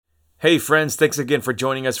Hey friends, thanks again for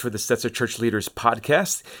joining us for the Stetzer Church Leaders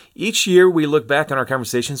podcast. Each year we look back on our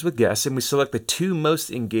conversations with guests and we select the two most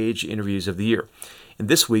engaged interviews of the year. And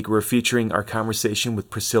this week we're featuring our conversation with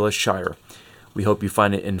Priscilla Shirer. We hope you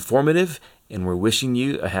find it informative and we're wishing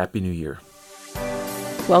you a happy new year.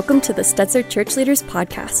 Welcome to the Stetzer Church Leaders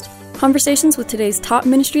podcast. Conversations with today's top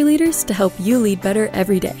ministry leaders to help you lead better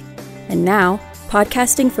every day. And now,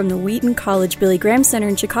 podcasting from the Wheaton College Billy Graham Center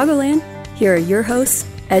in Chicagoland, here are your hosts,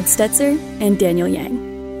 Ed Stetzer and Daniel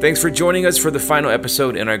Yang. Thanks for joining us for the final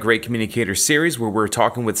episode in our Great Communicator series, where we're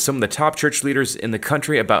talking with some of the top church leaders in the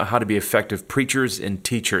country about how to be effective preachers and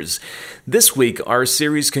teachers. This week, our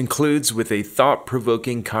series concludes with a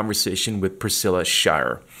thought-provoking conversation with Priscilla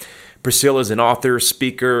Shirer. Priscilla is an author,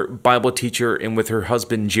 speaker, Bible teacher, and with her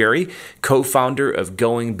husband Jerry, co-founder of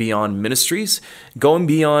Going Beyond Ministries. Going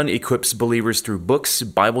Beyond equips believers through books,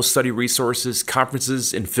 Bible study resources,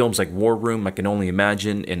 conferences, and films like War Room, I Can Only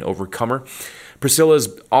Imagine, and Overcomer. Priscilla has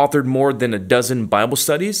authored more than a dozen Bible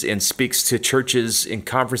studies and speaks to churches and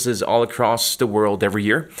conferences all across the world every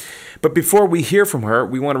year. But before we hear from her,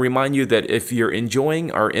 we want to remind you that if you're enjoying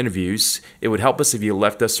our interviews, it would help us if you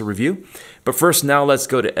left us a review. But first, now let's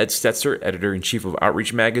go to Ed Stetzer, Editor-in-Chief of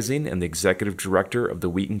Outreach Magazine and the Executive Director of the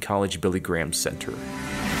Wheaton College Billy Graham Center.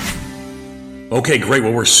 Okay, great.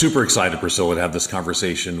 Well, we're super excited, Priscilla, to have this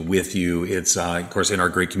conversation with you. It's, of course, in our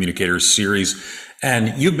Great Communicators series.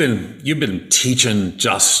 And you've been teaching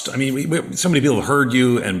so many people have heard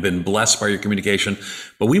you and been blessed by your communication,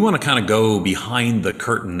 but we want to kind of go behind the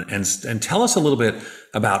curtain and tell us a little bit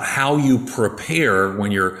about how you prepare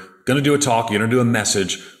when you're going to do a talk, you're going to do a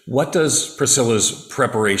message. What does Priscilla's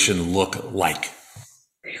preparation look like?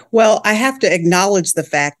 Well, I have to acknowledge the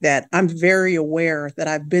fact that I'm very aware that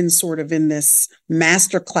I've been sort of in this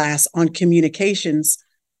masterclass on communications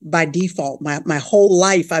by default. My whole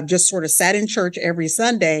life, I've just sort of sat in church every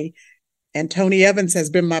Sunday, and Tony Evans has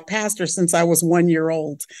been my pastor since I was 1 year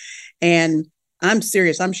old. And I'm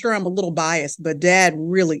serious. I'm sure I'm a little biased, but Dad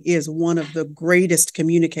really is one of the greatest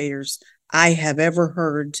communicators I have ever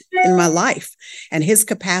heard in my life. And his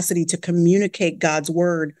capacity to communicate God's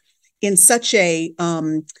word in such a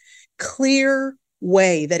clear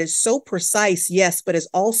way that is so precise, yes, but is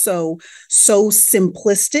also so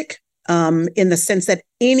simplistic in the sense that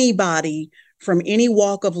anybody from any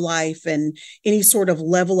walk of life and any sort of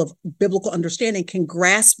level of biblical understanding can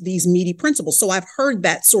grasp these meaty principles. So I've heard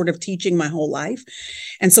that sort of teaching my whole life.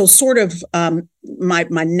 And so sort of my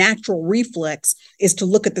natural reflex is to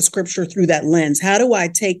look at the scripture through that lens. How do I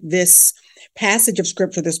take this passage of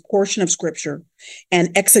scripture, this portion of scripture,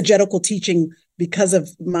 and exegetical teaching, because of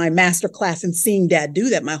my master class and seeing Dad do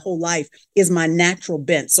that my whole life, is my natural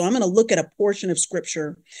bent. So I'm going to look at a portion of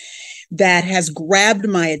scripture that has grabbed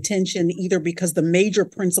my attention, either because the major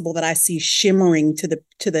principle that I see shimmering to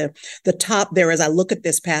the top there as I look at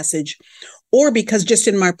this passage, or because just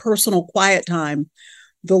in my personal quiet time,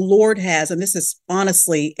 the Lord has, and this is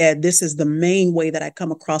honestly, Ed, this is the main way that I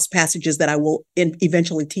come across passages that I will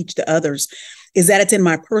eventually teach to others, is that it's in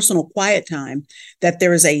my personal quiet time that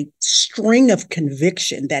there is a string of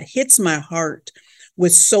conviction that hits my heart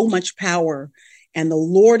with so much power, and the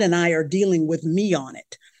Lord and I are dealing with me on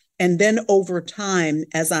it. And then over time,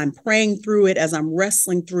 as I'm praying through it, as I'm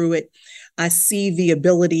wrestling through it, I see the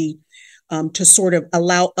ability to sort of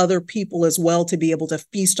allow other people as well to be able to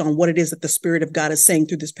feast on what it is that the Spirit of God is saying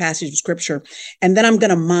through this passage of scripture. And then I'm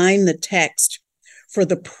going to mine the text for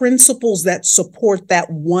the principles that support that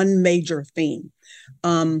one major theme.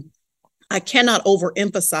 I cannot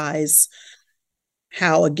overemphasize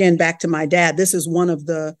how, again, back to my dad, this is one of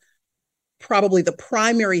probably the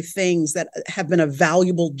primary things that have been a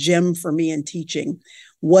valuable gem for me in teaching.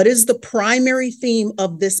 What is the primary theme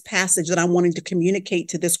of this passage that I'm wanting to communicate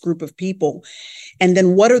to this group of people? And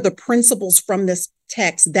then what are the principles from this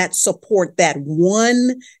text that support that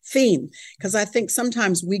one theme? Because I think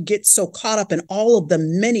sometimes we get so caught up in all of the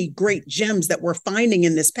many great gems that we're finding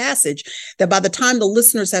in this passage that by the time the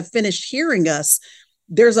listeners have finished hearing us,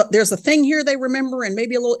 there's a thing here they remember and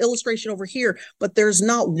maybe a little illustration over here, but there's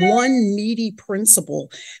not one meaty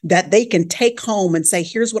principle that they can take home and say,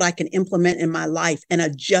 here's what I can implement in my life and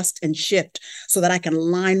adjust and shift so that I can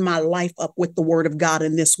line my life up with the word of God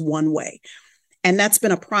in this one way. And that's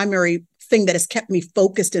been a primary thing that has kept me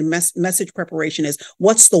focused in message preparation, is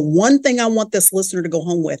what's the one thing I want this listener to go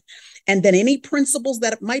home with? And then any principles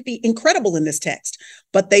that might be incredible in this text,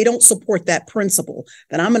 but they don't support that principle,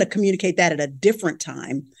 then I'm going to communicate that at a different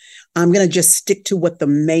time. I'm going to just stick to what the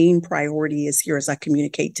main priority is here as I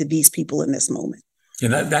communicate to these people in this moment.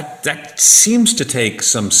 Yeah, that seems to take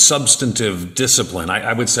some substantive discipline.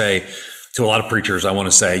 I would say to a lot of preachers, I want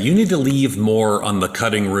to say, you need to leave more on the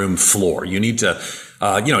cutting room floor. You need to,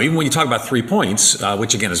 even when you talk about 3 points,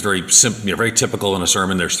 which again is very simple, very typical in a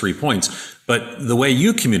sermon, there's 3 points. But the way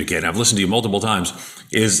you communicate, and I've listened to you multiple times,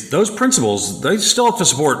 is those principles, they still have to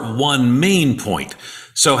support one main point.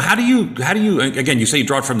 So how do you, again, you say you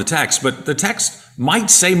draw it from the text, but the text might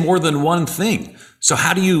say more than one thing. So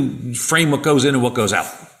how do you frame what goes in and what goes out?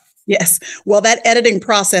 Yes. Well, that editing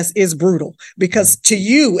process is brutal because to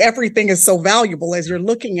you, everything is so valuable as you're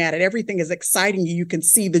looking at it. Everything is exciting you. You can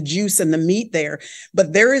see the juice and the meat there.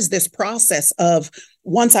 But there is this process of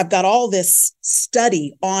once I've got all this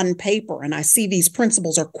study on paper and I see these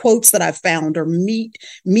principles or quotes that I've found or meat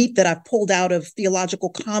that I've pulled out of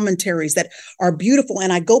theological commentaries that are beautiful.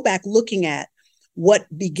 And I go back looking at what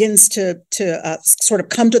begins to sort of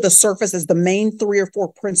come to the surface as the main 3 or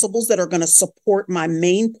 4 principles that are going to support my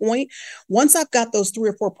main point. Once I've got those 3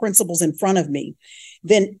 or 4 principles in front of me,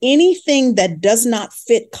 then anything that does not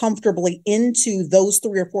fit comfortably into those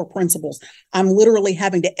 3 or 4 principles, I'm literally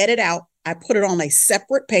having to edit out. I put it on a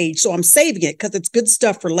separate page. So I'm saving it because it's good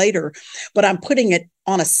stuff for later, but I'm putting it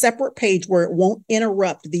on a separate page where it won't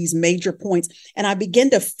interrupt these major points. And I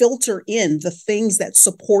begin to filter in the things that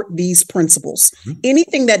support these principles. Mm-hmm.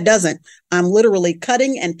 Anything that doesn't, I'm literally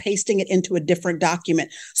cutting and pasting it into a different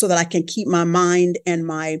document so that I can keep my mind and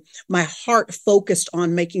my heart focused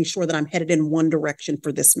on making sure that I'm headed in one direction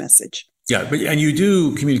for this message. Yeah, and you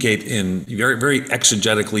do communicate in very, very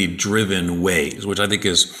exegetically driven ways, which I think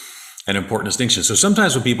is an important distinction. So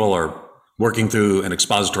sometimes when people are working through an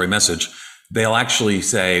expository message, they'll actually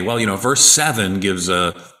say, well, verse 7 gives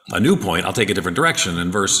a new point, I'll take a different direction.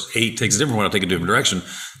 And verse 8 takes a different one, I'll take a different direction.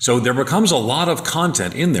 So there becomes a lot of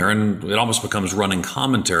content in there and it almost becomes running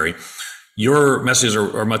commentary. Your messages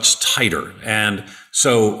are much tighter. And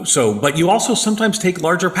so, but you also sometimes take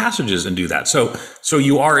larger passages and do that. So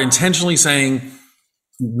you are intentionally saying,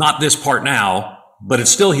 not this part now, but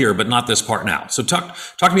it's still here, but not this part now. So talk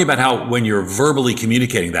to me about how when you're verbally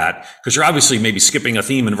communicating that, because you're obviously maybe skipping a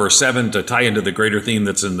theme in verse 7 to tie into the greater theme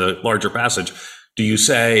that's in the larger passage. Do you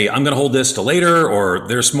say, I'm going to hold this to later, or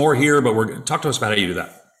there's more here, but talk to us about how you do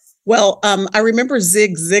that. Well, I remember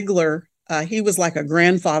Zig Ziglar. He was like a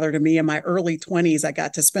grandfather to me in my early 20s. I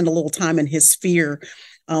got to spend a little time in his sphere.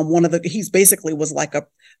 He's basically was like a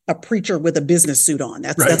preacher with a business suit on.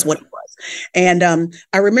 That's what it was. And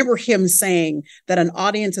I remember him saying that an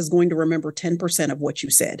audience is going to remember 10% of what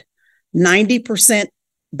you said. 90%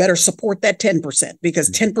 better support that 10% because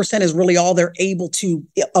 10% is really all they're able to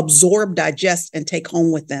absorb, digest, and take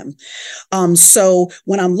home with them. So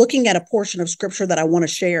when I'm looking at a portion of scripture that I want to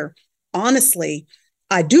share, honestly,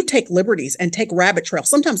 I do take liberties and take rabbit trails.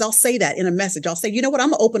 Sometimes I'll say that in a message. I'll say, you know what, I'm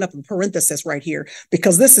going to open up a parenthesis right here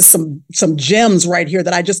because this is some gems right here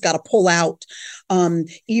that I just got to pull out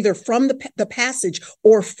either from the passage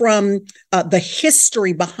or from the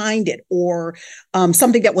history behind it or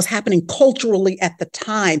something that was happening culturally at the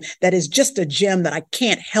time that is just a gem that I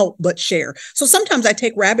can't help but share. So sometimes I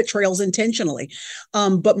take rabbit trails intentionally.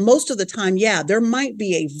 But most of the time, there might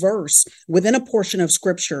be a verse within a portion of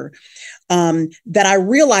scripture that I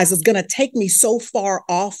realize is going to take me so far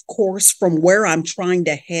off course from where I'm trying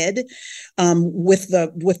to head with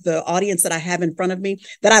the audience that I have in front of me,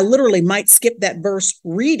 that I literally might skip that verse,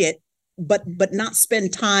 read it, but not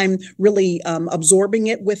spend time really absorbing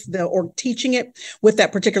it or teaching it with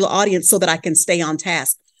that particular audience so that I can stay on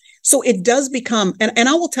task. So it does become, and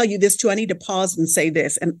I will tell you this too, I need to pause and say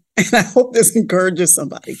this, and I hope this encourages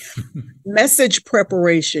somebody. Message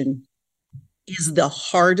preparation is the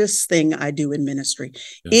hardest thing I do in ministry.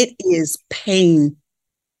 Yeah. It is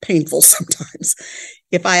painful sometimes.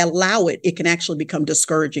 If I allow it, it can actually become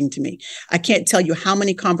discouraging to me. I can't tell you how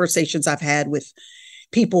many conversations I've had with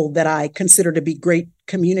people that I consider to be great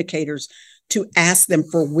communicators to ask them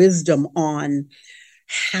for wisdom on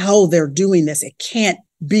how they're doing this. It can't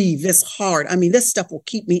be this hard. I mean, this stuff will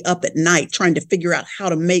keep me up at night trying to figure out how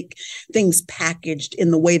to make things packaged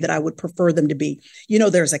in the way that I would prefer them to be.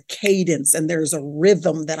 There's a cadence and there's a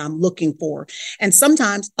rhythm that I'm looking for. And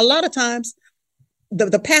sometimes, a lot of times,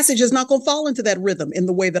 the passage is not going to fall into that rhythm in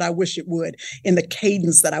the way that I wish it would, in the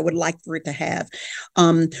cadence that I would like for it to have.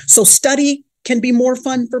 So study can be more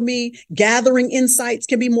fun for me. Gathering insights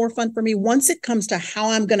can be more fun for me. Once it comes to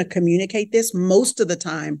how I'm going to communicate this, most of the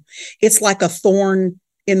time, it's like a thorn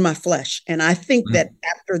in my flesh. And I think that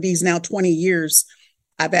after these now 20 years,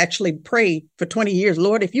 I've actually prayed for 20 years,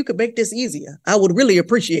 Lord, if you could make this easier, I would really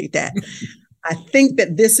appreciate that. I think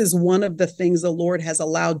that this is one of the things the Lord has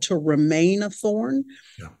allowed to remain a thorn,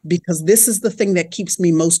 because this is the thing that keeps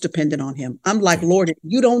me most dependent on him. I'm like, Lord, if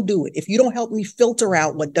you don't do it, if you don't help me filter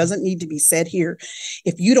out what doesn't need to be said here,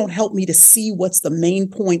 if you don't help me to see what's the main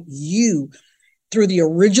point you, through the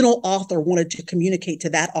original author, wanted to communicate to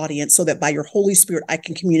that audience, so that by your Holy Spirit, I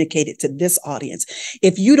can communicate it to this audience.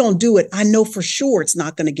 If you don't do it, I know for sure it's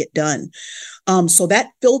not going to get done. So that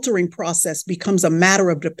filtering process becomes a matter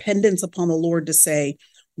of dependence upon the Lord to say,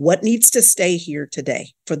 what needs to stay here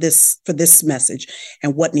today for this message,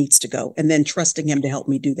 and what needs to go, and then trusting him to help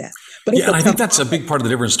me do that. But and I think that's a big part of the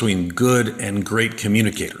difference between good and great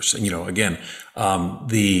communicators. And, again,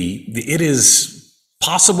 it is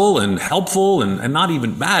possible and helpful and not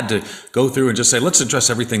even bad to go through and just say, let's address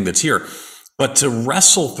everything that's here. But to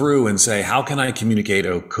wrestle through and say, how can I communicate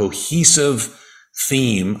a cohesive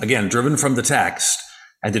theme, again, driven from the text,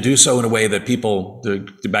 and to do so in a way that people,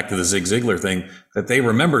 back to the Zig Ziglar thing, that they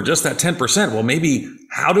remember just that 10%. Well, maybe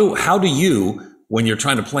how do you, when you're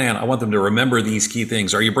trying to plan, I want them to remember these key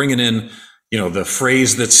things. Are you bringing in, the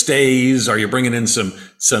phrase that stays? Are you bringing in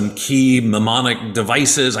some key mnemonic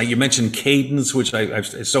devices? You mentioned cadence, which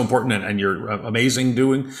is so important, and you're amazing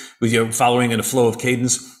doing with following in a flow of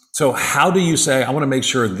cadence. So how do you say, I want to make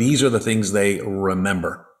sure these are the things they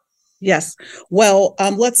remember? Yes. Well,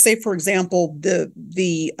 let's say, for example, the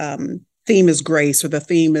theme is grace, or the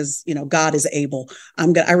theme is, God is able.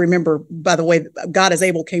 I remember, by the way, God is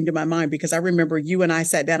able came to my mind because I remember you and I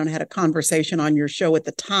sat down and had a conversation on your show at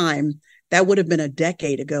the time. That would have been a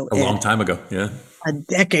decade ago. A long time ago. Yeah. A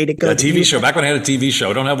decade ago. A TV show. Back when I had a TV show.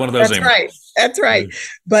 I don't have one of those anymore. That's right.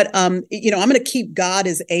 But, I'm going to keep God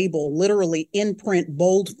is able literally in print,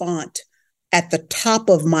 bold font at the top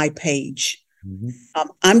of my page. Mm-hmm.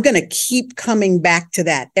 I'm going to keep coming back to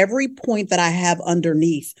that. Every point that I have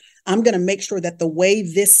underneath, I'm going to make sure that the way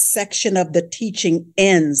this section of the teaching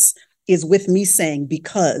ends is with me saying,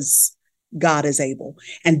 because God is able.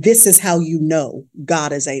 And this is how you know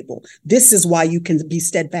God is able. This is why you can be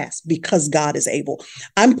steadfast, because God is able.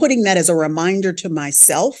 I'm putting that as a reminder to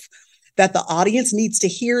myself that the audience needs to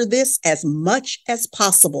hear this as much as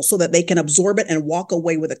possible so that they can absorb it and walk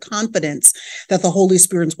away with a confidence that the Holy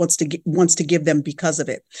Spirit wants to give them because of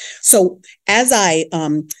it. So as I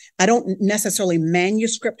don't necessarily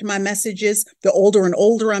manuscript my messages. The older and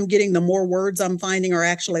older I'm getting, the more words I'm finding are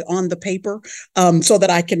actually on the paper, so that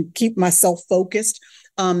I can keep myself focused.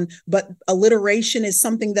 But alliteration is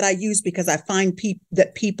something that I use because I find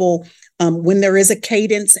that people, when there is a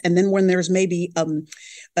cadence, and then when there's maybe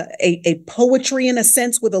a poetry in a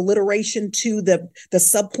sense with alliteration to the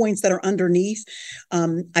subpoints that are underneath,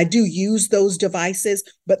 I do use those devices.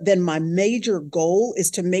 But then my major goal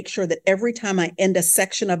is to make sure that every time I end a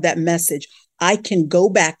section of that message, I can go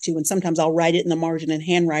back to, and sometimes I'll write it in the margin in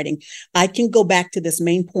handwriting, I can go back to this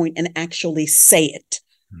main point and actually say it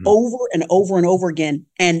over and over and over again,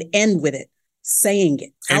 and end with it, saying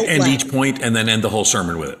it out and loud. Each point, and then end the whole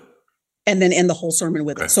sermon with it. And then end the whole sermon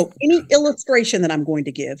with it. So any illustration that I'm going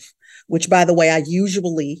to give, which, by the way, I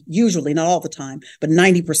usually, not all the time, but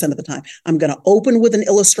 90% of the time, I'm going to open with an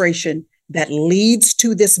illustration that leads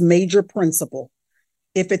to this major principle.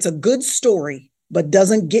 If it's a good story, but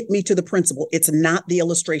doesn't get me to the principle, it's not the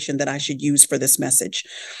illustration that I should use for this message.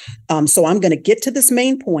 So I'm going to get to this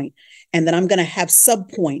main point, and then I'm going to have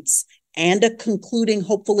subpoints and a concluding,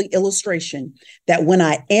 hopefully, illustration that when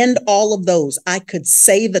I end all of those, I could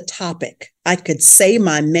say the topic, I could say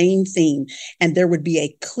my main theme, and there would be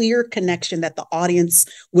a clear connection that the audience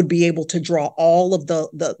would be able to draw all of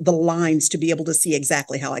the lines to be able to see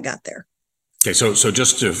exactly how I got there. Okay, so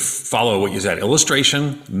just to follow what you said,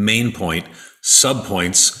 illustration, main point,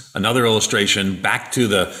 subpoints, another illustration, back to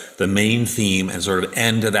the main theme, and sort of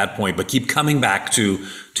end to that point, but keep coming back to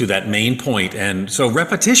that main point. And so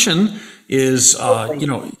repetition is, I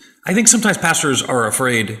think sometimes pastors or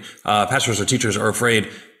teachers are afraid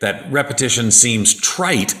that repetition seems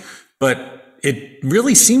trite, but it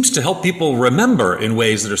really seems to help people remember in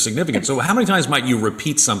ways that are significant. So how many times might you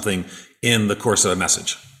repeat something in the course of a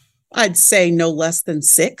message? I'd say no less than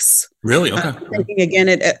 6. Really? Okay. I'm thinking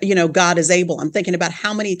again, God is able. I'm thinking about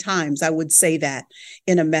how many times I would say that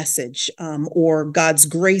in a message, or God's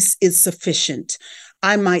grace is sufficient.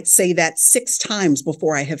 I might say that 6 times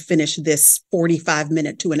before I have finished this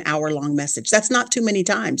 45-minute to an hour-long message. That's not too many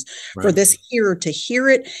times for this hearer to hear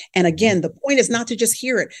it. And again, the point is not to just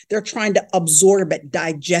hear it. They're trying to absorb it,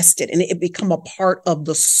 digest it, and it become a part of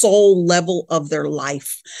the soul level of their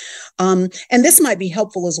life. And this might be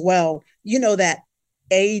helpful as well. That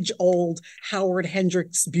age-old Howard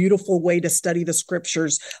Hendricks' beautiful way to study the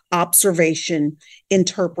scriptures: observation,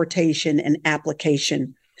 interpretation, and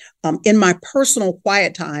application. In my personal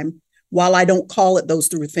quiet time, while I don't call it those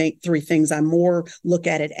three things, I more look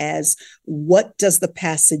at it as, what does the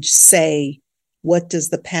passage say? What does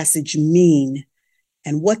the passage mean?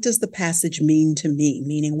 And what does the passage mean to me?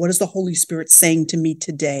 Meaning, what is the Holy Spirit saying to me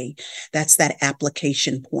today? That's that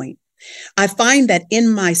application point. I find that in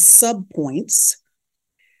my subpoints,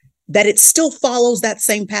 that it still follows that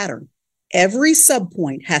same pattern. Every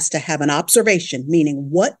subpoint has to have an observation, meaning,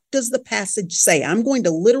 what does the passage say? I'm going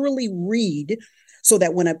to literally read so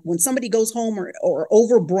that when somebody goes home or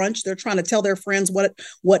over brunch, they're trying to tell their friends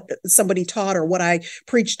what somebody taught or what I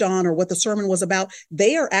preached on or what the sermon was about,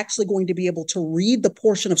 they are actually going to be able to read the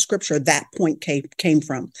portion of scripture that point came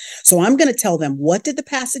from. So I'm going to tell them, what did the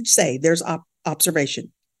passage say? There's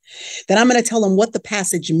observation. Then I'm going to tell them what the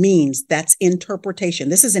passage means. That's interpretation.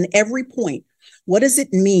 This is in every point. What does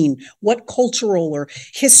it mean? What cultural or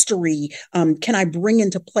history can I bring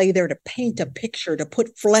into play there to paint a picture, to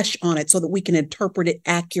put flesh on it so that we can interpret it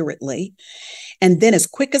accurately? And then as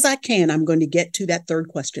quick as I can, I'm going to get to that third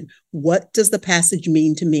question. What does the passage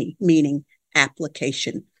mean to me? Meaning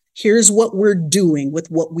application. Here's what we're doing with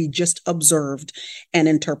what we just observed and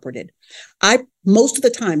interpreted. I, most of the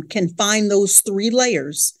time, can find those three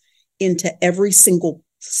layers into every single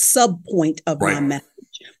sub-point of my message.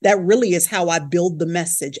 That really is how I build the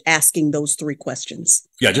message, asking those three questions.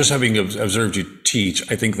 Yeah, just having observed you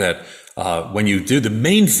teach, I think that when you do the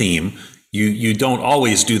main theme, you don't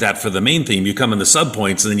always do that for the main theme. You come in the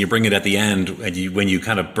subpoints and then you bring it at the end and when you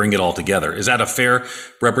kind of bring it all together. Is that a fair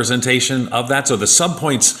representation of that? So the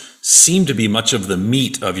subpoints seem to be much of the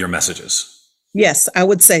meat of your messages. Yes, I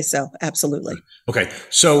would say so. Absolutely. Okay.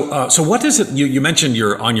 So what is it? You mentioned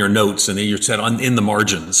on your notes, and then you said in the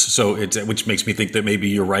margins. So which makes me think that maybe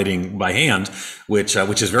you're writing by hand, which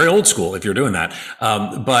is very old school if you're doing that.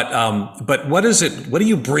 But what is it? What do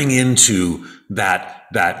you bring into that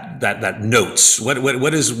notes?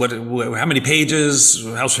 How many pages?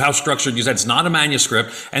 How structured? You said it's not a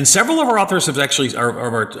manuscript, and several of our authors have actually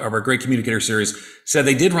our Great Communicator series said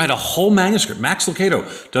they did write a whole manuscript. Max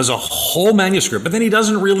Lucado does a whole manuscript, but then he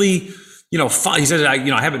doesn't really, he said,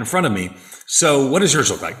 I have it in front of me. So what does yours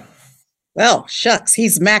look like? Well, shucks,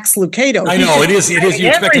 he's Max Lucado. I know it is. You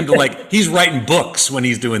expect him to he's writing books when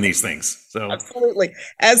he's doing these things. So absolutely,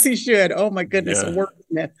 as he should. Oh my goodness, a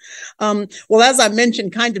wordsmith. Well, as I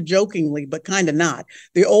mentioned, kind of jokingly, but kind of not.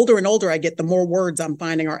 The older and older I get, the more words I'm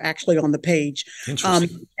finding are actually on the page.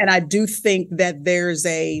 Interesting. And I do think that there's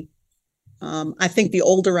I think the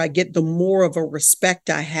older I get, the more of a respect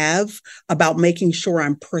I have about making sure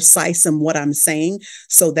I'm precise in what I'm saying,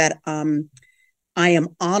 so that I am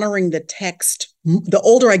honoring the text. The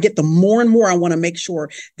older I get, the more and more I want to make sure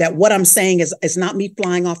that what I'm saying is not me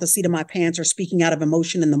flying off the seat of my pants or speaking out of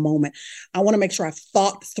emotion in the moment. I want to make sure I've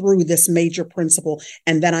thought through this major principle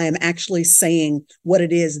and that I am actually saying what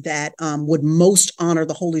it is that would most honor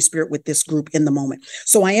the Holy Spirit with this group in the moment.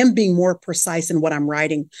 So I am being more precise in what I'm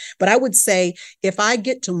writing. But I would say if I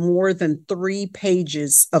get to more than 3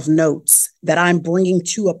 pages of notes that I'm bringing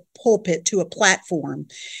to a pulpit, to a platform,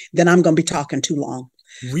 then I'm going to be talking too long.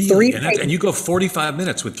 Really? And you go 45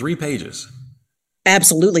 minutes with 3 pages?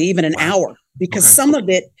 Absolutely, even an hour, because some of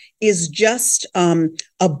it is just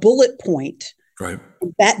a bullet point. Right.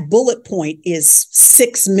 That bullet point is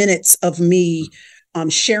 6 minutes of me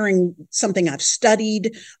sharing something I've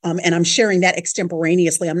studied, and I'm sharing that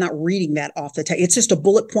extemporaneously. I'm not reading that off the text. It's just a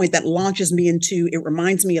bullet point that launches me into, it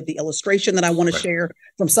reminds me of the illustration that I want to share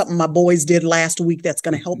from something my boys did last week that's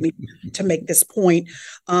going to help me to make this point.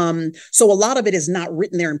 So a lot of it is not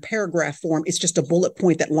written there in paragraph form. It's just a bullet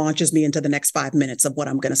point that launches me into the next 5 minutes of what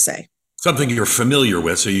I'm going to say. Something you're familiar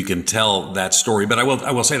with, so you can tell that story. But I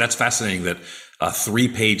will say that's fascinating that 3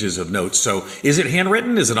 pages of notes. So is it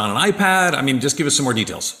handwritten? Is it on an iPad? I mean, just give us some more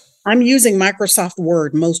details. I'm using Microsoft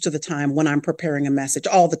Word most of the time when I'm preparing a message,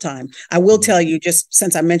 all the time. I will tell you, just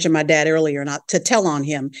since I mentioned my dad earlier, not to tell on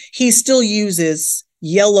him, he still uses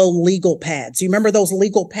yellow legal pads. You remember those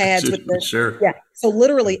legal pads? Sure. Yeah. So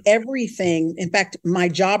literally everything, in fact, my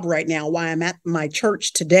job right now, why I'm at my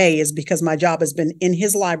church today, is because my job has been in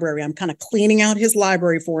his library. I'm kind of cleaning out his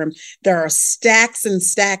library for him. There are stacks and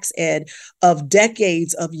stacks, Ed, of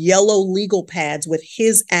decades of yellow legal pads with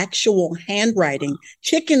his actual handwriting,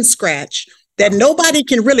 chicken scratch, that nobody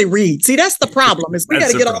can really read. See, that's the problem, is we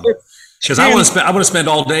got to get all this. Because I want to spend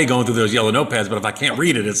all day going through those yellow notepads, but if I can't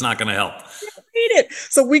read it, it's not going to help. read it.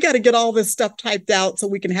 So we got to get all this stuff typed out so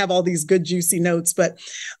we can have all these good, juicy notes. But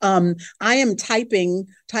I am typing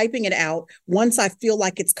it out. Once I feel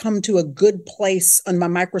like it's come to a good place on my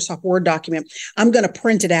Microsoft Word document, I'm going to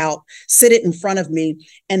print it out, sit it in front of me.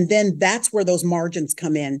 And then that's where those margins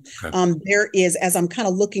come in. Okay. There is, as I'm kind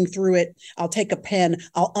of looking through it, I'll take a pen,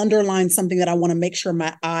 I'll underline something that I want to make sure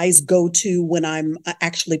my eyes go to when I'm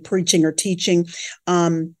actually preaching or teaching.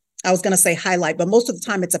 I was going to say highlight, but most of the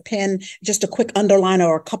time it's a pen, just a quick underline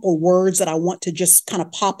or a couple words that I want to just kind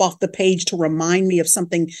of pop off the page to remind me of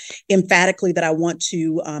something emphatically that I want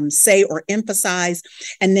to say or emphasize.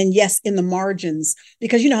 And then, yes, in the margins,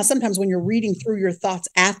 because you know how sometimes when you're reading through your thoughts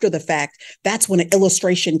after the fact, that's when an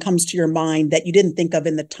illustration comes to your mind that you didn't think of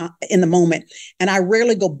in the moment. And I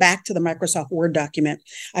rarely go back to the Microsoft Word document.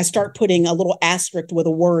 I start putting a little asterisk with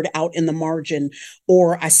a word out in the margin,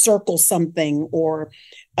 or I circle something, or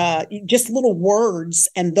just little words.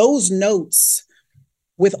 And those notes,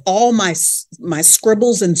 with all my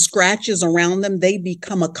scribbles and scratches around them, they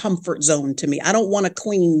become a comfort zone to me. I don't want a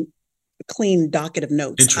clean docket of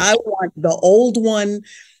notes. I want the old one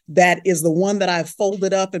that is the one that I've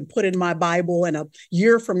folded up and put in my Bible. And a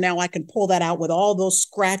year from now, I can pull that out with all those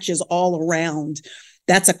scratches all around.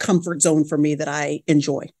 That's a comfort zone for me that I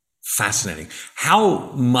enjoy. Fascinating.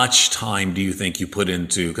 How much time do you think you put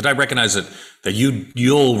into, because I recognize that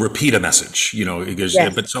you'll repeat a message, you know, because,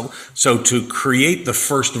 yes. But so to create the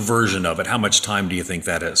first version of it, how much time do you think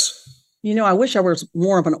that is? You know, I wish I was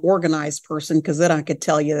more of an organized person, because then I could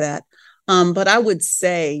tell you that. But I would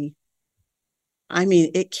say, I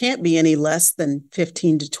mean, it can't be any less than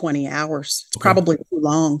 15 to 20 hours. It's probably too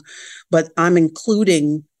long, but I'm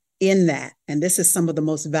including in that. And this is some of the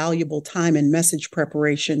most valuable time in message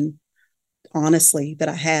preparation, honestly, that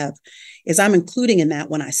I have, is I'm including in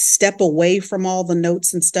that when I step away from all the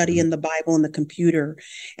notes and study in the Bible and the computer,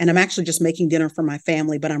 and I'm actually just making dinner for my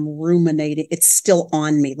family, but I'm ruminating. It's still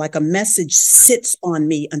on me. Like a message sits on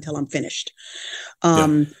me until I'm finished.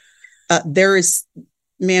 There is,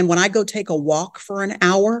 man, when I go take a walk for an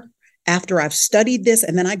hour after I've studied this,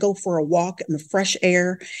 and then I go for a walk in the fresh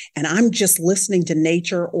air and I'm just listening to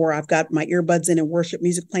nature, or I've got my earbuds in and worship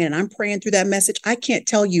music playing and I'm praying through that message, I can't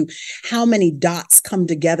tell you how many dots come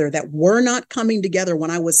together that were not coming together when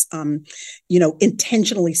I was,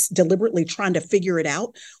 intentionally, deliberately trying to figure it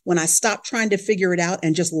out. When I stopped trying to figure it out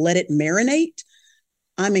and just let it marinate,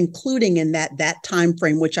 I'm including in that time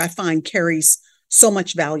frame, which I find carries so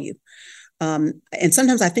much value. And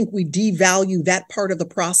sometimes I think we devalue that part of the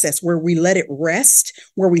process where we let it rest,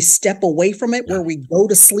 where we step away from it, where we go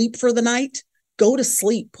to sleep for the night. Go to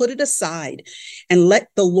sleep, put it aside, and let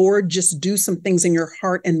the Lord just do some things in your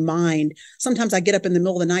heart and mind. Sometimes I get up in the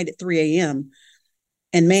middle of the night at 3 a.m.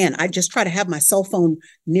 and man, I just try to have my cell phone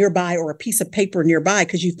nearby or a piece of paper nearby,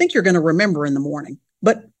 because you think you're going to remember in the morning,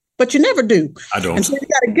 but you never do. I don't. And so you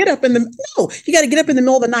got to get up in the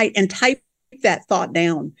middle of the night and type that thought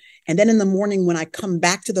down. And then in the morning, when I come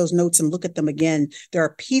back to those notes and look at them again, there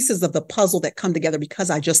are pieces of the puzzle that come together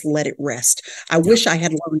because I just let it rest. I wish I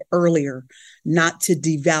had learned earlier not to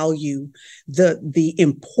devalue the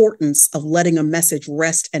importance of letting a message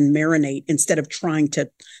rest and marinate instead of trying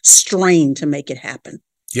to strain to make it happen.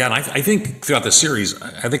 Yeah, and I think throughout the series,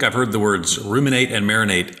 I think I've heard the words ruminate and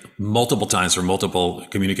marinate multiple times from multiple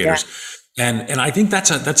communicators. Yeah. And I think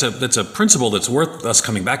that's a principle that's worth us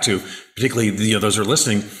coming back to, particularly those who are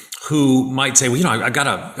listening, who might say, well, I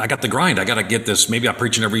got the grind. I got to get this. Maybe I'm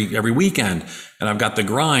preaching every weekend and I've got the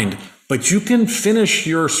grind, but you can finish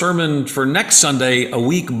your sermon for next Sunday a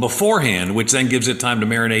week beforehand, which then gives it time to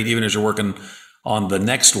marinate even as you're working on the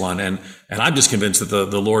next one. And I'm just convinced that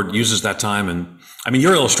the Lord uses that time. And I mean,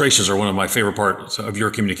 your illustrations are one of my favorite parts of your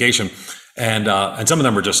communication. And some of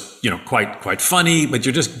them are just, quite funny, but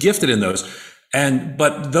you're just gifted in those.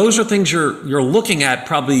 But those are things you're looking at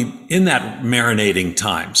probably in that marinating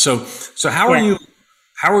time. So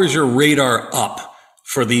how is your radar up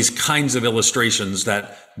for these kinds of illustrations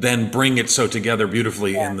that then bring it so together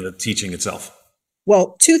beautifully in the teaching itself?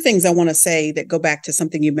 Well, two things I want to say that go back to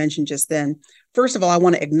something you mentioned just then. First of all, I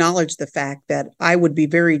want to acknowledge the fact that I would be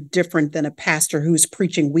very different than a pastor who's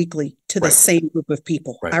preaching weekly to the same group of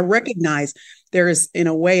people. Right. I recognize there is, in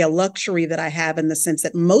a way, a luxury that I have in the sense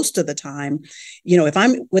that most of the time, if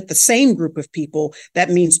I'm with the same group of people, that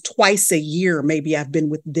means twice a year, maybe I've been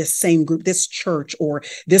with this same group, this church or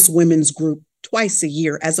this women's group twice a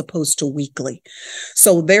year as opposed to weekly.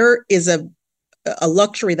 So there is a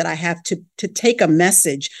luxury that I have to take a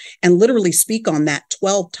message and literally speak on that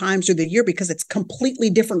 12 times through the year, because it's completely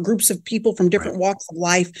different groups of people from different walks of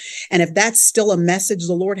life. And if that's still a message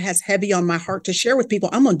the Lord has heavy on my heart to share with people,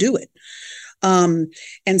 I'm going to do it.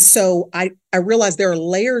 And so I realized there are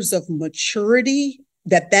layers of maturity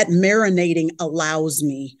that marinating allows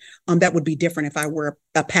me. That would be different if I were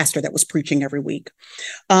a pastor that was preaching every week.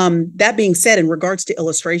 That being said, in regards to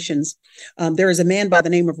illustrations, there is a man by the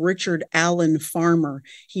name of Richard Allen Farmer.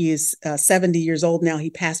 He is 70 years old now. He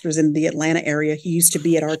pastors in the Atlanta area. He used to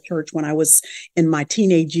be at our church when I was in my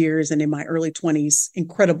teenage years and in my early 20s.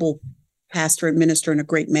 Incredible pastor and minister and a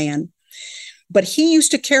great man. But he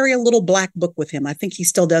used to carry a little black book with him. I think he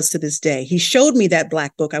still does to this day. He showed me that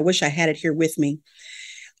black book. I wish I had it here with me.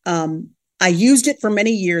 I used it for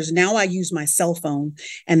many years. Now I use my cell phone.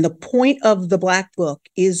 And the point of the black book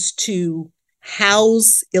is to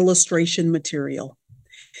house illustration material.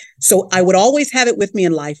 So I would always have it with me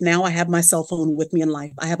in life. Now I have my cell phone with me in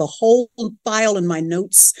life. I have a whole file in my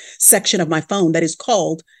notes section of my phone that is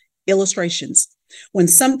called illustrations. When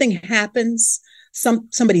something happens,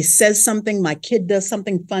 somebody says something, my kid does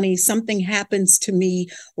something funny, something happens to me,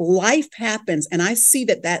 life happens, and I see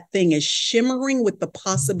that thing is shimmering with the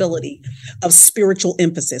possibility of spiritual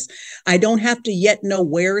emphasis. I don't have to yet know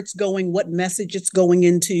where it's going, what message it's going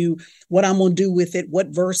into, what I'm going to do with it, what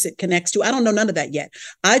verse it connects to. I don't know none of that yet.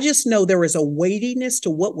 I just know there is a weightiness to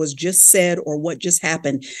what was just said or what just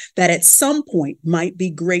happened that at some point might be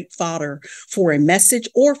great fodder for a message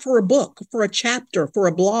or for a book, for a chapter, for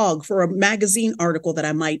a blog, for a magazine article that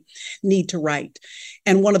I might need to write.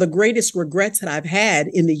 And one of the greatest regrets that I've had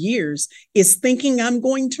in the years is thinking I'm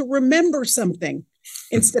going to remember something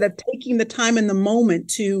instead of taking the time and the moment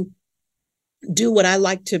to do what I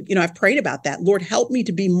like to, I've prayed about that. Lord, help me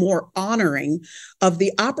to be more honoring of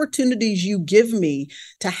the opportunities you give me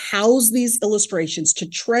to house these illustrations, to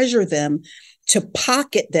treasure them, to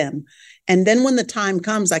pocket them. And then when the time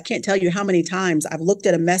comes, I can't tell you how many times I've looked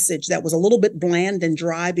at a message that was a little bit bland and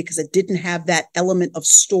dry because it didn't have that element of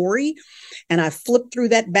story. And I flipped through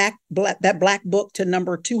that black book to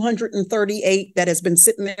number 238 that has been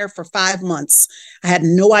sitting there for 5 months. I had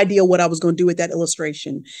no idea what I was going to do with that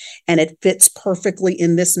illustration. And it fits perfectly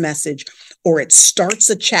in this message. Or it starts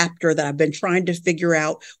a chapter that I've been trying to figure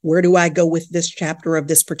out, where do I go with this chapter of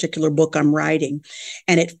this particular book I'm writing?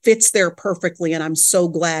 And it fits there perfectly. And I'm so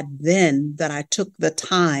glad then that I took the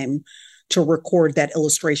time to record that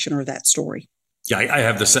illustration or that story. Yeah, I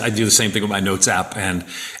have this. I do the same thing with my notes app, and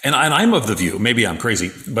I'm of the view, maybe I'm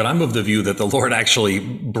crazy, but I'm of the view that the Lord actually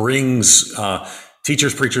brings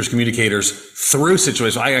teachers, preachers, communicators through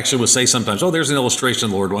situations. I actually will say sometimes, "Oh, there's an illustration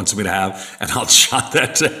the Lord wants me to have," and I'll jot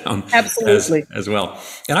that down. Absolutely, as well.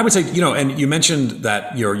 And I would say, and you mentioned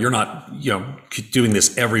that you're not, doing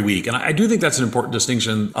this every week, and I do think that's an important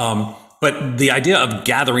distinction. But the idea of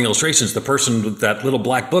gathering illustrations, the person with that little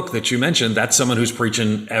black book that you mentioned, that's someone who's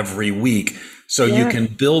preaching every week. So you can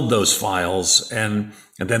build those files and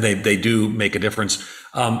then they do make a difference.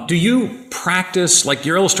 Do you practice, like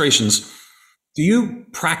your illustrations, do you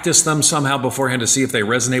practice them somehow beforehand to see if they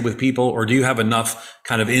resonate with people? Or do you have enough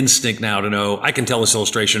kind of instinct now to know, I can tell this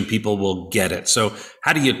illustration, people will get it? So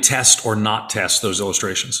how do you test or not test those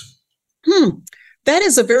illustrations? That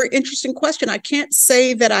is a very interesting question. I can't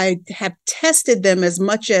say that I have tested them as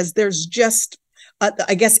much as there's just,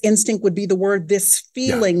 I guess instinct would be the word, this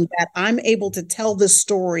feeling that I'm able to tell this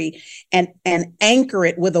story and anchor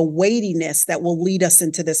it with a weightiness that will lead us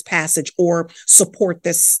into this passage or support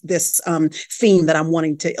this theme that I'm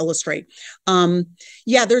wanting to illustrate.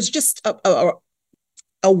 There's just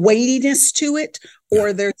a weightiness to it,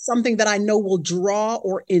 or there's something that I know will draw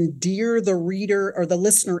or endear the reader or the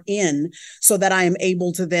listener in so that I am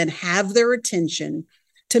able to then have their attention.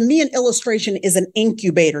 To me, an illustration is an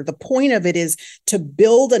incubator. The point of it is to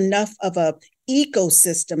build enough of a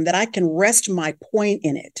ecosystem that I can rest my point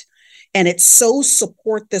in it. And it so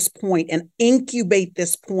support this point and incubate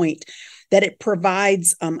this point that it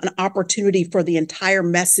provides an opportunity for the entire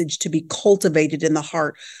message to be cultivated in the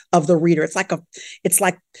heart of the reader. It's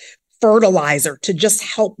like fertilizer to just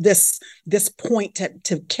help this point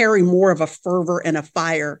to carry more of a fervor and a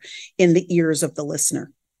fire in the ears of the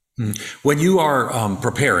listener. When you are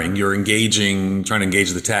preparing, you're trying to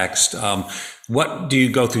engage the text. What do you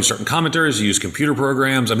go through? Certain commentaries? You use computer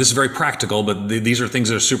programs? This is very practical, but these are things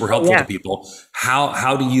that are super helpful to people.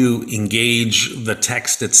 How do you engage the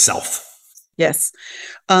text itself? Yes.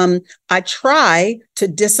 I try to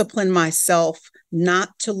discipline myself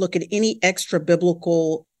not to look at any extra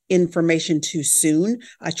biblical information too soon.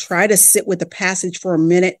 I try to sit with the passage for a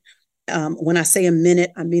minute. When I say a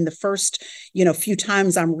minute, I mean the first, few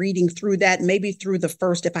times I'm reading through that, maybe through the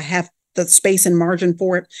first, if I have the space and margin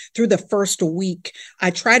for it, through the first week,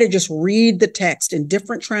 I try to just read the text in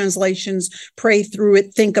different translations, pray through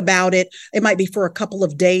it, think about it. It might be for a couple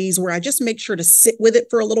of days where I just make sure to sit with it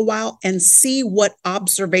for a little while and see what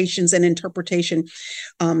observations and interpretation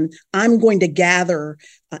I'm going to gather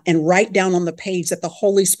and write down on the page that the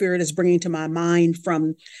Holy Spirit is bringing to my mind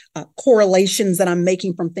from correlations that I'm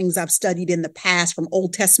making from things I've studied in the past, from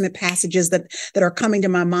Old Testament passages that are coming to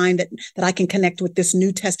my mind that I can connect with this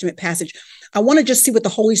New Testament passage. I want to just see what the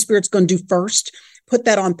Holy Spirit's going to do first, put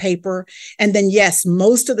that on paper. And then, yes,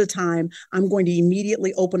 most of the time, I'm going to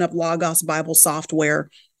immediately open up Logos Bible software.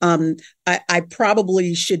 I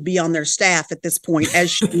probably should be on their staff at this point, as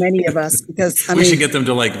should many of us, because we should get them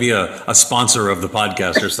to like be a sponsor of the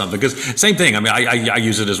podcast or something. Because same thing. I mean, I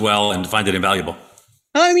use it as well and find it invaluable.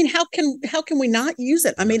 I mean, how can we not use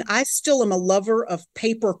it? I mean, I still am a lover of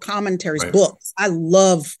paper commentaries, Right. books. I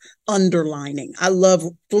love underlining. I love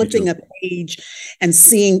flipping a page and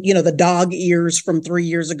seeing, the dog ears from 3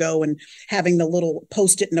 years ago and having the little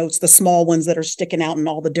Post-it notes, the small ones that are sticking out in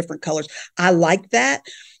all the different colors. I like that.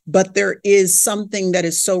 But there is something that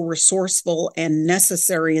is so resourceful and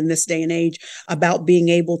necessary in this day and age about being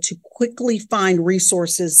able to quickly find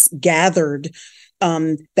resources gathered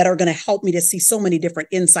that are going to help me to see so many different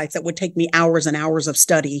insights that would take me hours and hours of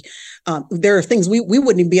study. There are things we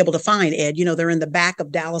wouldn't even be able to find, Ed. They're in the back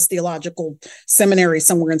of Dallas Theological Seminary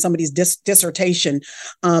somewhere in somebody's dissertation.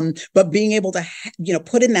 But being able to,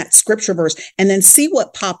 put in that scripture verse and then see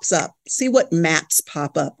what pops up, see what maps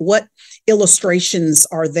pop up, what illustrations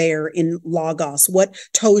are there in Logos, what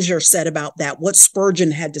Tozer said about that, what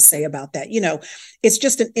Spurgeon had to say about that. It's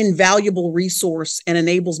just an invaluable resource and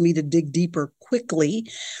enables me to dig deeper quickly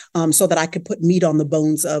so that I could put meat on the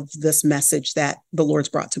bones of this message that the Lord's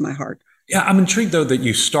brought to my heart. Yeah, I'm intrigued, though, that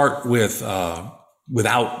you start with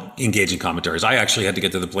without engaging commentaries. I actually had to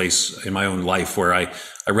get to the place in my own life where I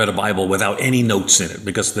read a Bible without any notes in it,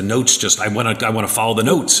 because the notes I want to follow the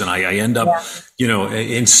notes, and I end up,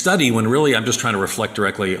 in study when really I'm just trying to reflect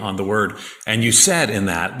directly on the Word. And you said in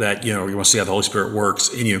that you want to see how the Holy Spirit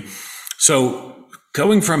works in you. So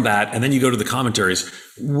going from that, and then you go to the commentaries,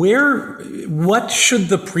 what should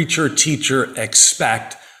the preacher teacher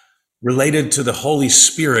expect related to the Holy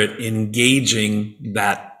Spirit engaging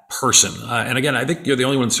that person? And again, I think you're the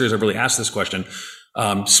only one in the series I've really asked this question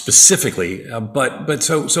specifically. But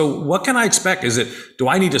so what can I expect? Do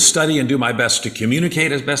I need to study and do my best to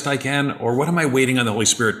communicate as best I can, or what am I waiting on the Holy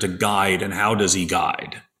Spirit to guide, and how does He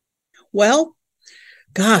guide? Well,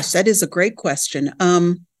 gosh, that is a great question.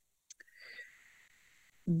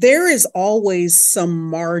 There is always some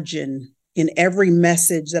margin in every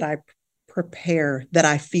message that I prepare that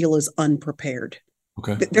I feel is unprepared.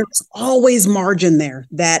 Okay. There's always margin there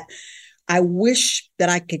that I wish that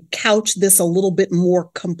I could couch this a little bit more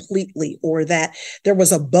completely, or that there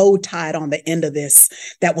was a bow tied on the end of this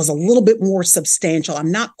that was a little bit more substantial.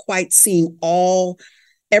 I'm not quite seeing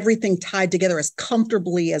everything tied together as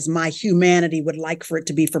comfortably as my humanity would like for it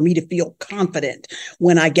to be, for me to feel confident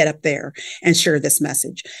when I get up there and share this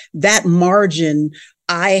message. That margin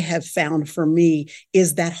I have found for me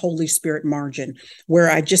is that Holy Spirit margin, where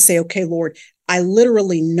I just say, okay, Lord, I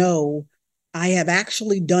literally know I have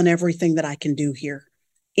actually done everything that I can do here.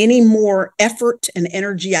 Any more effort and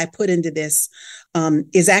energy I put into this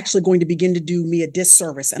is actually going to begin to do me a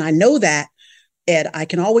disservice. And I know that, Ed, I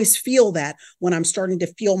can always feel that when I'm starting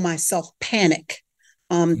to feel myself panic,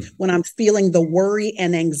 when I'm feeling the worry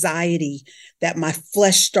and anxiety that my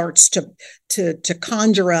flesh starts to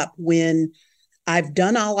conjure up when I've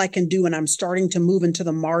done all I can do and I'm starting to move into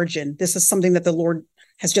the margin. This is something that the Lord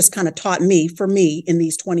has just kind of taught me, for me, in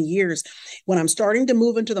these 20 years. When I'm starting to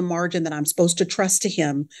move into the margin that I'm supposed to trust to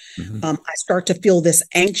Him, I start to feel this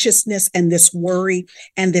anxiousness and this worry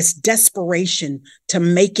and this desperation to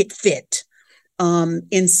make it fit.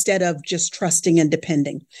 Instead of just trusting and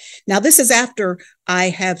depending. Now, this is after I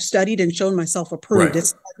have studied and shown myself approved.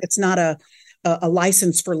 Right. It's not a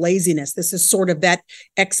license for laziness. This is sort of that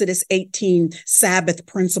Exodus 18 Sabbath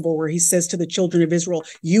principle where He says to the children of Israel,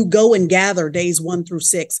 you go and gather days 1 through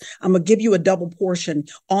 6. I'm going to give you a double portion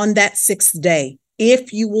on that 6th day.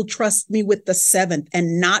 If you will trust me with the 7th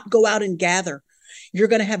and not go out and gather, you're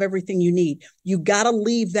going to have everything you need. You got to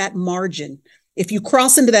leave that margin. If you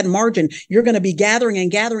cross into that margin, you're going to be gathering and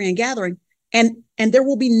gathering and gathering, and there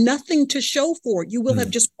will be nothing to show for it. You will have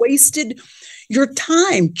just wasted your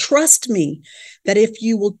time. Trust me that if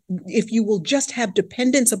you will just have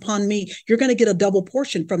dependence upon me, you're going to get a double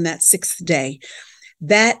portion from that 6th day.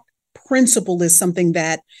 That principle is something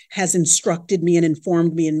that has instructed me and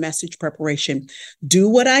informed me in message preparation. Do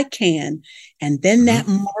what I can. And then that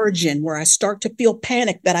margin where I start to feel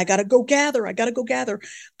panic that I got to go gather.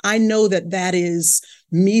 I know that is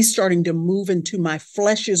me starting to move into my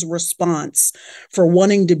flesh's response for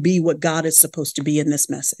wanting to be what God is supposed to be in this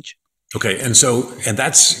message. Okay. And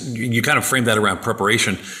that's, you kind of framed that around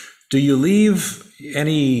preparation. Do you leave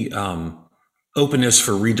any openness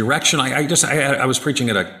for redirection? I was preaching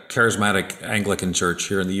at a charismatic Anglican church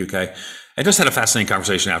here in the UK. I just had a fascinating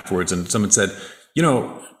conversation afterwards, and someone said,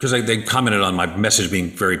 because they commented on my message being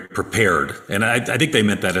very prepared, and I think they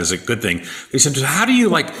meant that as a good thing. They said, how do you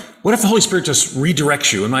what if the Holy Spirit just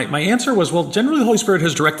redirects you? And my answer was, well, generally the Holy Spirit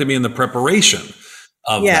has directed me in the preparation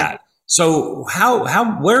of that. So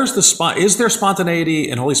where's the spot? Is there spontaneity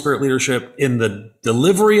and Holy Spirit leadership in the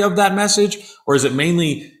delivery of that message? Or is it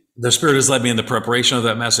mainly the Spirit has led me in the preparation of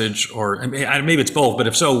that message? Or maybe it's both, but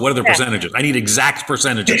if so, what are the percentages? I need exact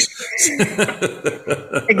percentages.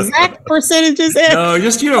 Exact percentages? No,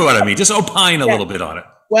 just, you know what I mean. Just opine a little bit on it.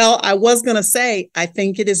 Well, I was going to say, I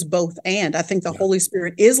think it is both. And I think the Holy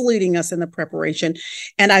Spirit is leading us in the preparation.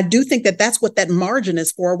 And I do think that that's what that margin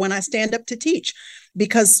is for when I stand up to teach,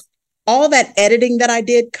 because all that editing that I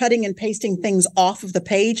did, cutting and pasting things off of the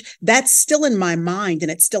page, that's still in my mind and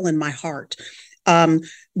it's still in my heart.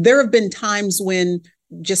 There have been times when,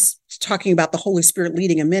 just talking about the Holy Spirit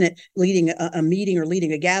leading a meeting or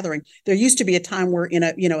leading a gathering, there used to be a time where in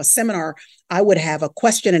a seminar, I would have a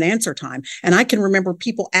question and answer time. And I can remember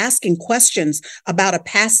people asking questions about a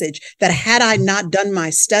passage that, had I not done my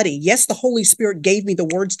study, yes, the Holy Spirit gave me the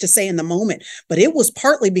words to say in the moment, but it was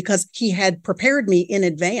partly because he had prepared me in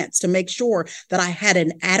advance to make sure that I had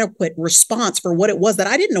an adequate response for what it was that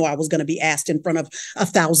I didn't know I was going to be asked in front of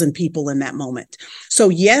 1,000 people in that moment. So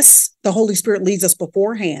yes, the Holy Spirit leads us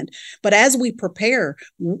beforehand, but as we prepare,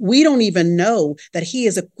 we don't even know that he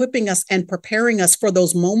is equipping us and preparing us for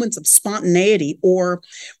those moments of spontaneity, or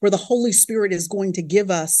where the Holy Spirit is going to give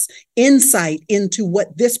us insight into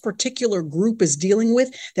what this particular group is dealing with.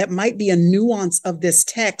 That might be a nuance of this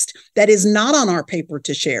text that is not on our paper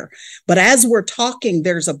to share. But as we're talking,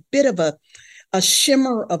 there's a bit of a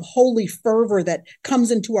shimmer of holy fervor that comes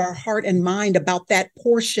into our heart and mind about that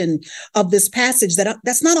portion of this passage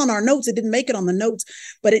that's not on our notes. It didn't make it on the notes,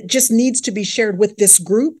 but it just needs to be shared with this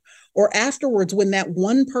group, or afterwards when that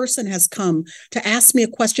one person has come to ask me a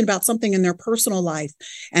question about something in their personal life.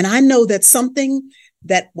 And I know that something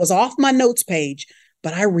that was off my notes page,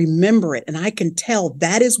 but I remember it and I can tell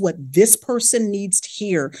that is what this person needs to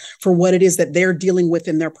hear for what it is that they're dealing with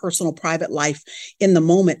in their personal private life in the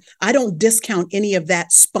moment. I don't discount any of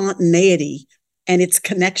that spontaneity and its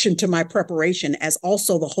connection to my preparation as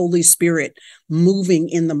also the Holy Spirit moving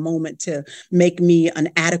in the moment to make me an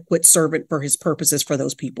adequate servant for his purposes for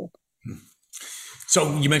those people.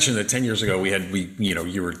 So you mentioned that 10 years ago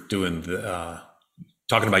you were doing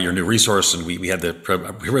talking about your new resource, and we had the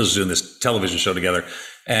privilege of doing this television show together.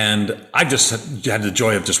 And I just had the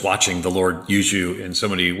joy of just watching the Lord use you in so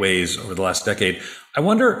many ways over the last decade. I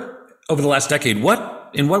wonder, over the last decade, in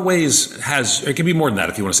what ways it can be more than that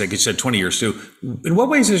if you want to say, because you said 20 years too, in what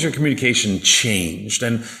ways has your communication changed?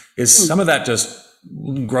 And is some of that just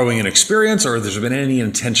growing in experience, or has there been any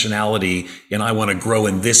intentionality in, I want to grow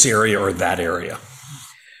in this area or that area?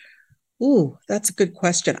 Ooh, that's a good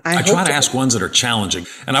question. I try to ask ones that are challenging,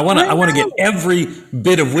 and I want to get every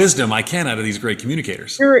bit of wisdom I can out of these great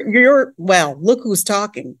communicators. Well, look who's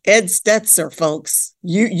talking. Ed Stetzer, folks.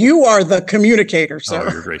 You are the communicator, sir.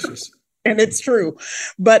 Oh, you're gracious. And it's true.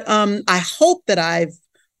 But I hope that I've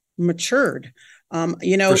matured.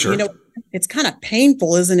 For sure. It's kind of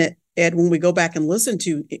painful, isn't it, Ed, when we go back and listen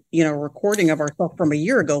to, a recording of ourselves from a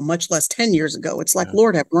year ago, much less 10 years ago. It's like,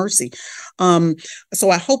 Lord have mercy. So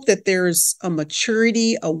I hope that there's a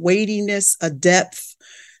maturity, a weightiness, a depth.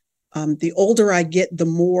 The older I get, the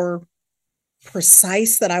more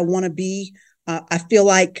precise that I want to be. I feel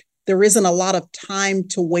like there isn't a lot of time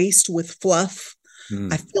to waste with fluff.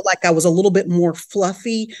 I feel like I was a little bit more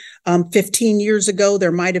fluffy 15 years ago.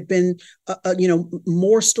 There might have been,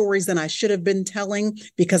 more stories than I should have been telling,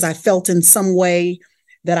 because I felt in some way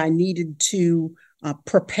that I needed to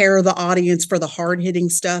prepare the audience for the hard-hitting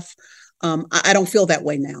stuff. I don't feel that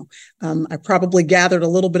way now. I probably gathered a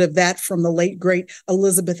little bit of that from the late, great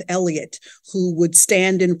Elizabeth Elliot, who would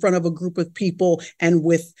stand in front of a group of people and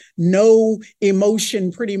with no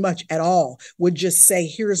emotion pretty much at all would just say,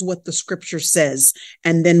 here's what the scripture says,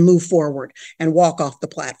 and then move forward and walk off the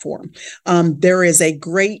platform. There is a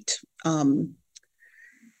great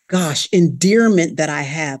endearment that I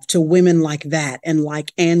have to women like that, and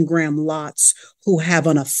like Anne Graham Lotz, who have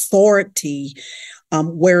an authority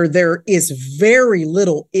where there is very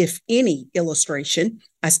little, if any, illustration.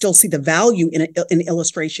 I still see the value in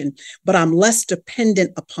illustration, but I'm less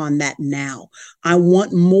dependent upon that now. I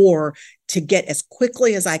want more to get as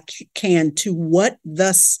quickly as I can to what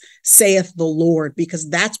thus saith the Lord, because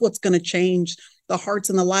that's what's going to change the hearts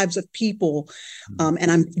and the lives of people.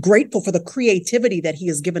 And I'm grateful for the creativity that he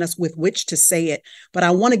has given us with which to say it. But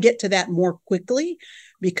I want to get to that more quickly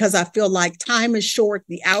because I feel like time is short.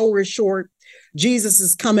 The hour is short. Jesus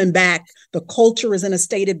is coming back. The culture is in a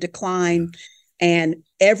state of decline. And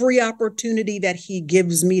every opportunity that he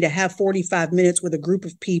gives me to have 45 minutes with a group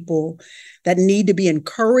of people that need to be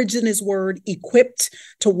encouraged in his word, equipped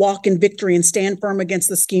to walk in victory and stand firm against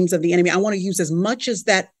the schemes of the enemy, I want to use as much as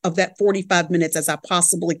that 45 minutes as I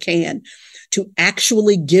possibly can to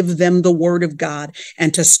actually give them the word of God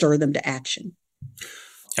and to stir them to action.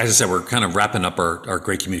 As I said, we're kind of wrapping up our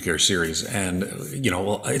Great Communicator series. And,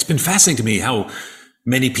 it's been fascinating to me how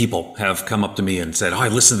many people have come up to me and said, I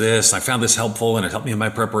listened to this, I found this helpful, and it helped me in my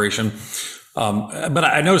preparation. But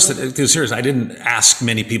I noticed that through the series, I didn't ask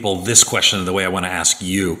many people this question the way I want to ask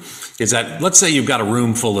you. Is that, let's say you've got a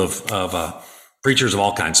room full of preachers of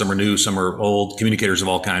all kinds. Some are new, some are old, communicators of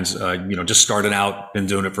all kinds, just started out, been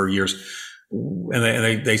doing it for years.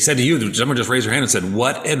 And they said to you, someone just raised their hand and said,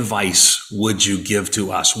 what advice would you give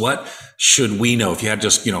to us? What should we know? If you had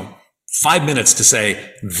just, 5 minutes to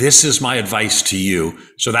say, this is my advice to you.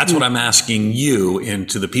 So that's what I'm asking you and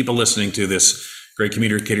to the people listening to this Great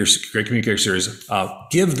Communicator series.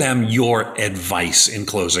 Give them your advice in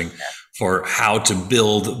closing for how to be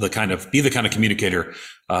the kind of communicator,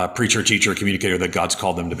 preacher, teacher, communicator that God's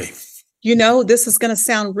called them to be. This is going to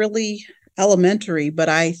sound really elementary, but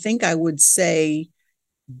I think I would say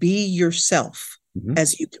be yourself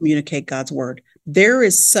as you communicate God's word. There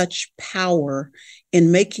is such power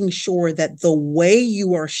in making sure that the way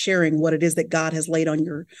you are sharing what it is that God has laid on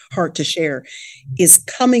your heart to share is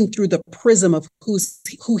coming through the prism of who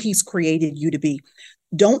he's created you to be.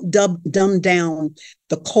 Don't dumb down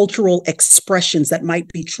the cultural expressions that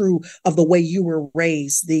might be true of the way you were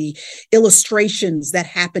raised, the illustrations that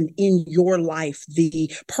happened in your life,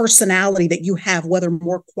 the personality that you have, whether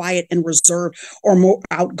more quiet and reserved or more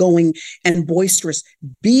outgoing and boisterous.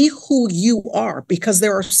 Be who you are, because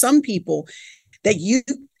there are some people that you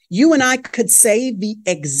and I could say the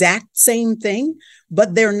exact same thing,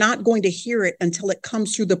 but they're not going to hear it until it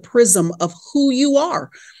comes through the prism of who you are.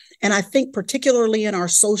 And I think particularly in our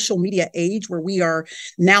social media age, where we are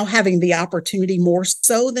now having the opportunity more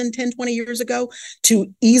so than 10, 20 years ago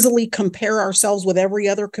to easily compare ourselves with every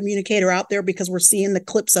other communicator out there because we're seeing the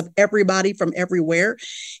clips of everybody from everywhere,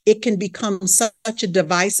 it can become such a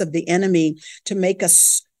device of the enemy to make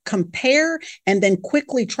us compare and then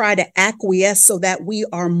quickly try to acquiesce so that we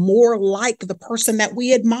are more like the person that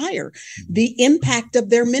we admire, the impact of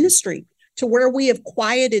their ministry, to where we have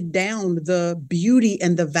quieted down the beauty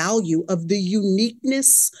and the value of the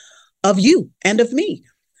uniqueness of you and of me.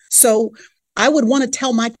 So I would want to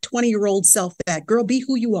tell my 20-year-old self that, girl, be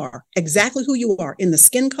who you are, exactly who you are, in the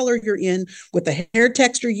skin color you're in, with the hair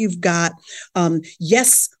texture you've got.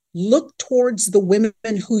 Yes, look towards the women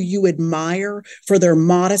who you admire for their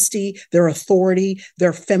modesty, their authority,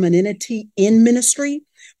 their femininity in ministry,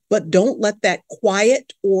 but don't let that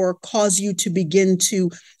quiet or cause you to begin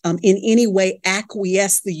to in any way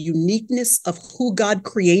acquiesce the uniqueness of who God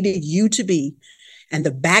created you to be and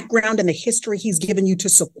the background and the history he's given you to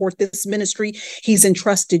support this ministry he's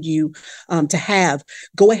entrusted you to have.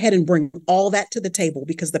 Go ahead and bring all that to the table,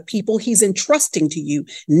 because the people he's entrusting to you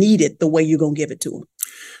need it the way you're going to give it to them.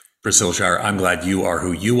 Priscilla Shirer, I'm glad you are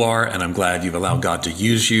who you are, and I'm glad you've allowed God to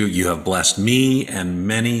use you. You have blessed me and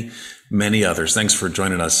many, many others. Thanks for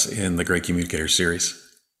joining us in the Great Communicator series.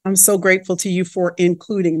 I'm so grateful to you for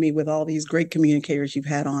including me with all these great communicators you've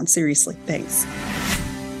had on. Seriously, thanks.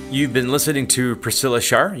 You've been listening to Priscilla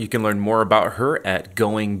Shirer. You can learn more about her at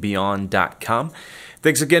goingbeyond.com.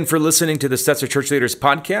 Thanks again for listening to the Stetzer Church Leaders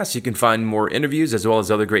podcast. You can find more interviews as well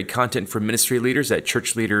as other great content from ministry leaders at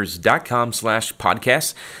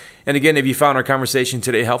churchleaders.com/podcast. And again, if you found our conversation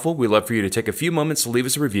today helpful, we'd love for you to take a few moments to leave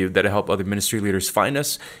us a review that'll help other ministry leaders find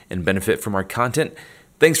us and benefit from our content.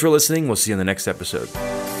 Thanks for listening. We'll see you in the next episode.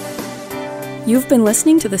 You've been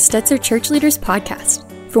listening to the Stetzer Church Leaders podcast.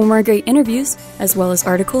 For more great interviews, as well as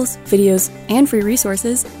articles, videos, and free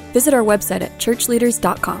resources, visit our website at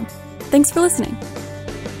churchleaders.com. Thanks for listening.